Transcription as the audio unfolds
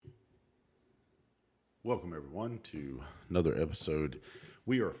Welcome, everyone, to another episode.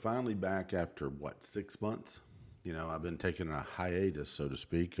 We are finally back after, 6 months? I've been taking a hiatus, so to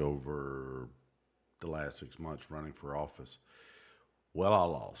speak, over the last 6 months running for office. Well, I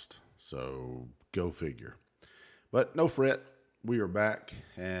lost, so go figure. But no fret, we are back,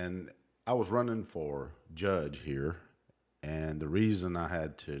 and I was running for judge here, and the reason I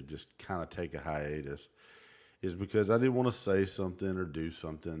had to just kind of take a hiatus is because I didn't want to say something or do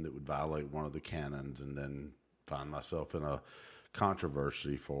something that would violate one of the canons and then find myself in a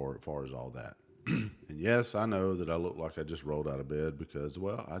controversy for as far as all that. And yes, I know that I look like I just rolled out of bed because,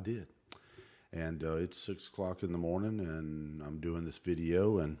 well, I did. And it's 6 o'clock in the morning and I'm doing this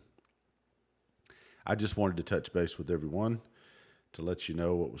video, and I just wanted to touch base with everyone to let you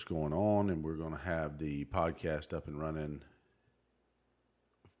know what was going on. And we're going to have the podcast up and running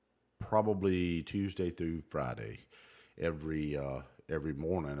probably Tuesday through Friday, every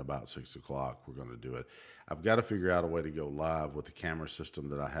morning about 6 o'clock. We're going to do it. I've got to figure out a way to go live with the camera system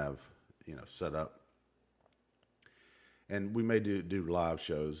that I have, set up, and we may do live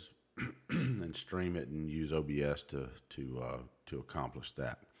shows and stream it and use OBS to accomplish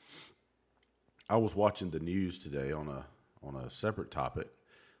that. I was watching the news today on a separate topic.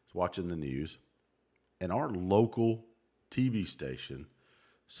 I was watching the news, and our local TV station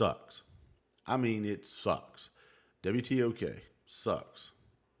sucks. I mean, it sucks. WTOK sucks.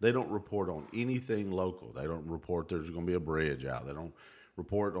 They don't report on anything local. They don't report there's going to be a bridge out. They don't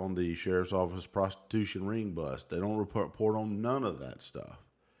report on the sheriff's office prostitution ring bust. They don't report on none of that stuff.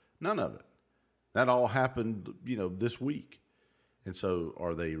 None of it. That all happened, this week. And so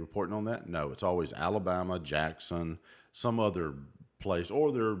are they reporting on that? No, it's always Alabama, Jackson, some other place,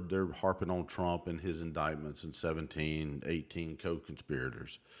 or they're harping on Trump and his indictments and 17, 18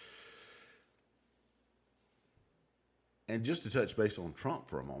 co-conspirators. And just to touch base on Trump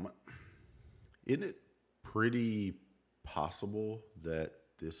for a moment, isn't it pretty possible that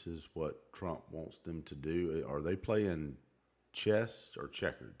this is what Trump wants them to do? Are they playing chess or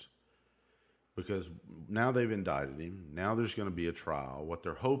checkers? Because now they've indicted him. Now there's going to be a trial. What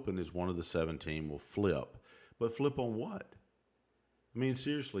they're hoping is one of the 17 will flip. But flip on what? I mean,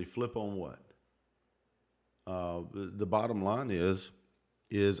 seriously, flip on what? The bottom line is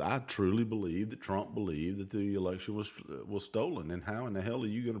I truly believe that Trump believed that the election was stolen. And how in the hell are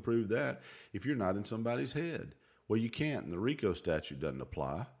you going to prove that if you're not in somebody's head? Well, you can't, and the RICO statute doesn't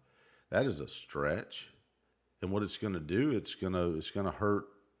apply. That is a stretch. And what it's going to do, it's going to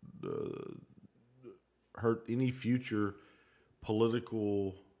hurt any future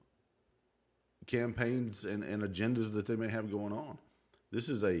political campaigns and agendas that they may have going on. This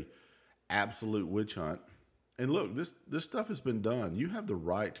is a absolute witch hunt. And look, this stuff has been done. You have the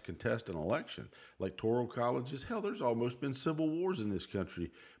right to contest an election. Electoral colleges, hell, there's almost been civil wars in this country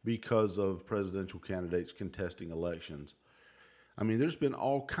because of presidential candidates contesting elections. I mean, there's been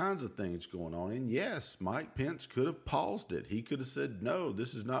all kinds of things going on. And yes, Mike Pence could have paused it. He could have said, no,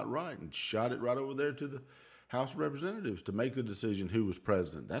 this is not right, and shot it right over there to the House of Representatives to make the decision who was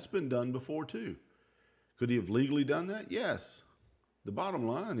president. That's been done before, too. Could he have legally done that? Yes. The bottom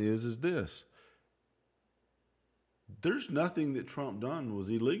line is this. There's nothing that Trump done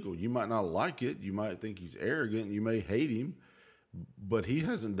was illegal. You might not like it. You might think he's arrogant. You may hate him. But he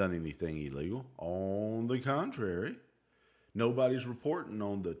hasn't done anything illegal. On the contrary, nobody's reporting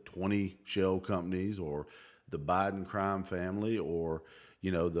on the 20 shell companies or the Biden crime family or,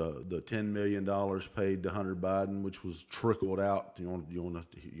 the $10 million paid to Hunter Biden, which was trickled out. You want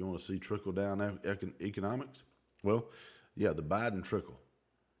to see trickle down economics? Well, yeah, the Biden trickle.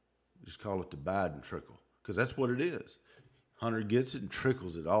 Just call it the Biden trickle. Because that's what it is. Hunter gets it and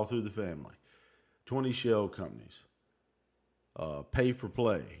trickles it all through the family. 20 shell companies. Pay for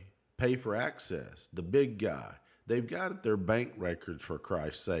play. Pay for access. The big guy. They've got their bank records, for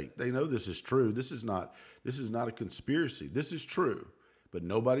Christ's sake. They know this is true. This is not a conspiracy. This is true. But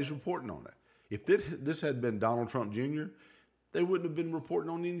nobody's reporting on it. If this had been Donald Trump Jr., they wouldn't have been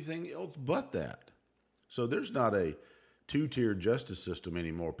reporting on anything else but that. So there's not a two-tier justice system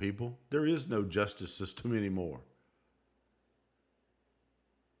anymore, people. There is no justice system anymore.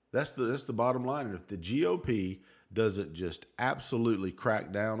 That's the bottom line. And if the GOP doesn't just absolutely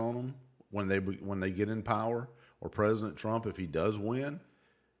crack down on them when they get in power, or President Trump, if he does win,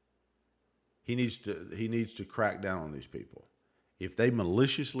 he needs to crack down on these people. If they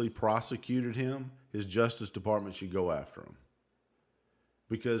maliciously prosecuted him, his Justice Department should go after him.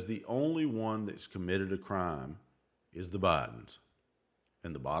 Because the only one that's committed a crime is the Bidens.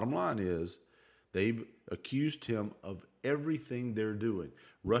 And the bottom line is they've accused him of everything they're doing.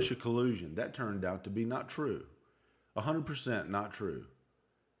 Russia collusion, that turned out to be not true. 100% not true.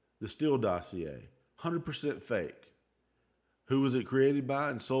 The Steele dossier, 100% fake. Who was it created by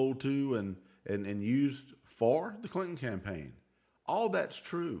and sold to and used for? The Clinton campaign. All that's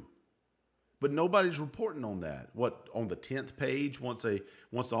true. But nobody's reporting on that. What, on the 10th page,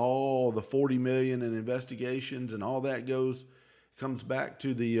 once all the 40 million in investigations and all that comes back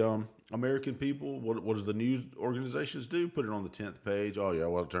to the American people, what does the news organizations do? Put it on the 10th page. Oh, yeah,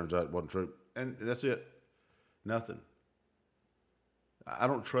 well, it turns out it wasn't true. And that's it. Nothing. I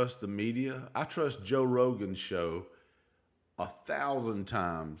don't trust the media. I trust Joe Rogan's show 1,000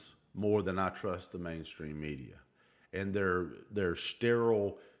 times more than I trust the mainstream media and their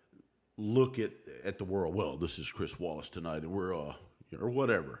sterile look at the world. Well, this is Chris Wallace tonight, and we're or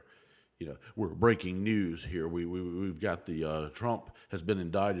whatever. We're breaking news here. We've got the Trump has been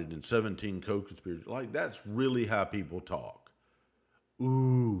indicted in 17 co-conspirators. Like, that's really how people talk.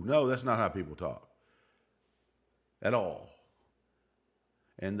 Ooh, no, that's not how people talk at all.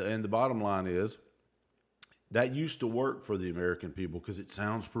 And the bottom line is that used to work for the American people because it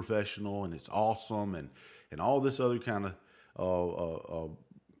sounds professional and it's awesome and all this other kind of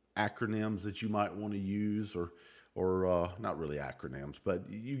acronyms that you might want to use or not really acronyms, but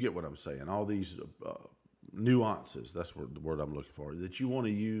you get what I'm saying. All these nuances, that's the word I'm looking for, that you want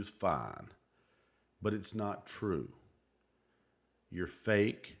to use, fine. But it's not true. You're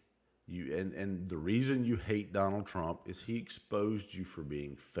fake. And the reason you hate Donald Trump is he exposed you for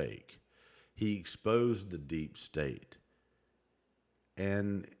being fake. He exposed the deep state.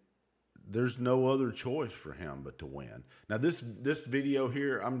 And there's no other choice for him but to win. Now, this video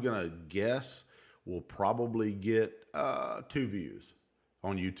here, I'm going to guess, will probably get 2 views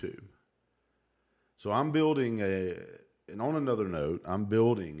on YouTube. So I'm building and on another note, I'm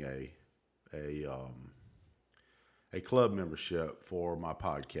building a club membership for my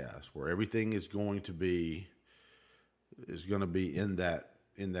podcast where everything is going to be in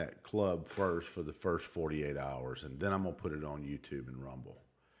that club first for the first 48 hours, and then I'm going to put it on YouTube and Rumble.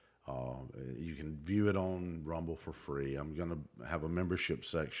 You can view it on Rumble for free. I'm going to have a membership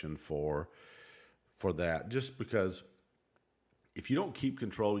section for that, just because if you don't keep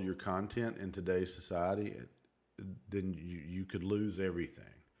control of your content in today's society, then you could lose everything.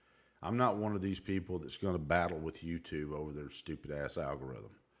 I'm not one of these people that's going to battle with YouTube over their stupid ass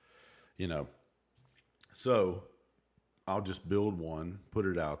algorithm. So I'll just build one, put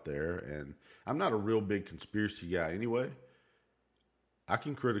it out there, and I'm not a real big conspiracy guy anyway. I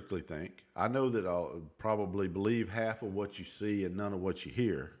can critically think. I know that I'll probably believe half of what you see and none of what you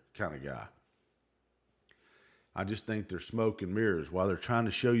hear kind of guy. I just think they're smoke and mirrors. While they're trying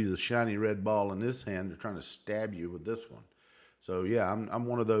to show you the shiny red ball in this hand, they're trying to stab you with this one. So yeah, I'm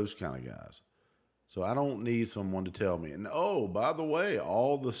one of those kind of guys. So I don't need someone to tell me. And oh, by the way,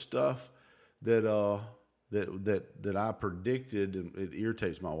 all the stuff that I predicted, and it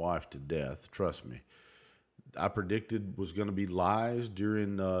irritates my wife to death, trust me, I predicted was going to be lies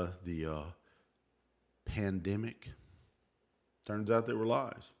during the pandemic. Turns out they were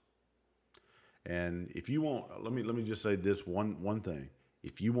lies. And if you want, let me just say this one thing.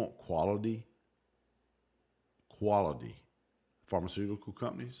 If you want quality pharmaceutical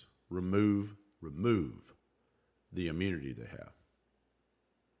companies, remove the immunity they have.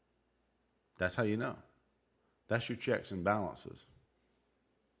 That's how you know. That's your checks and balances.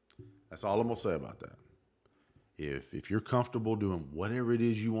 That's all I'm going to say about that. If you're comfortable doing whatever it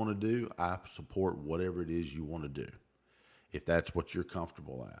is you want to do, I support whatever it is you want to do. If that's what you're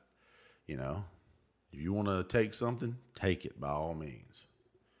comfortable at. If you want to take something, take it by all means.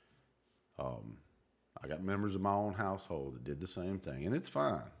 I got members of my own household that did the same thing, and it's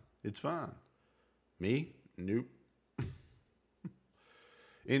fine. It's fine. Me? Nope.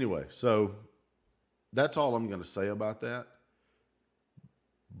 Anyway, so that's all I'm going to say about that.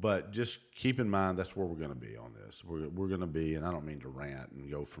 But just keep in mind that's where we're going to be on this. We're going to be, and I don't mean to rant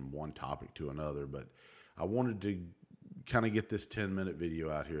and go from one topic to another, but I wanted to kind of get this 10-minute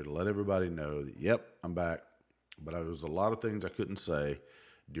video out here to let everybody know that, yep, I'm back. But there was a lot of things I couldn't say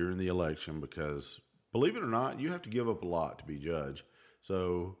during the election because, believe it or not, you have to give up a lot to be judge.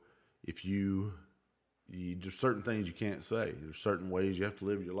 So if there's certain things you can't say. There's certain ways you have to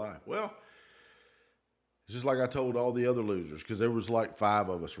live your life. Well, it's just like I told all the other losers, because there was like 5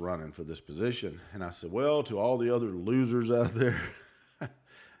 of us running for this position. And I said, well, to all the other losers out there,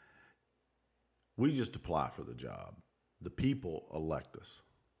 we just apply for the job. The people elect us.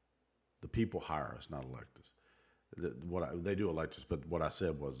 The people hire us, not elect us. They do elect us, but what I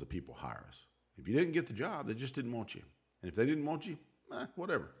said was the people hire us. If you didn't get the job, they just didn't want you. And if they didn't want you,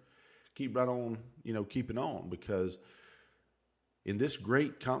 whatever. Keep right on, keeping on, because in this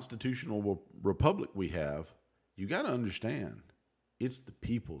great constitutional republic we have, you got to understand, it's the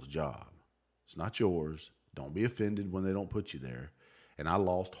people's job. It's not yours. Don't be offended when they don't put you there. And I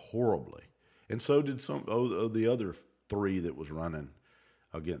lost horribly. And so did some of the other 3 that was running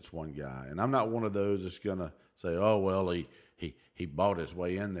against one guy. And I'm not one of those that's going to say, oh, well, he bought his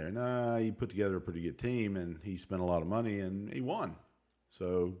way in there. Nah, he put together a pretty good team, and he spent a lot of money, and he won.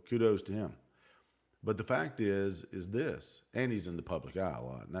 So kudos to him. But the fact is this, and he's in the public eye a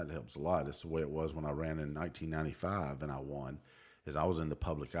lot, and that helps a lot. It's the way it was when I ran in 1995 and I won, is I was in the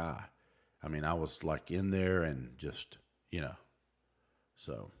public eye. I mean, I was like in there and just,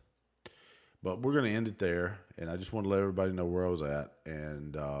 so. But we're going to end it there, and I just want to let everybody know where I was at,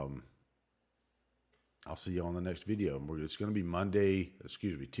 and I'll see you on the next video. It's going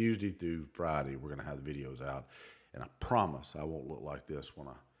to be Tuesday through Friday. We're going to have the videos out, and I promise I won't look like this when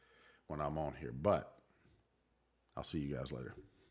I'm on here, but I'll see you guys later.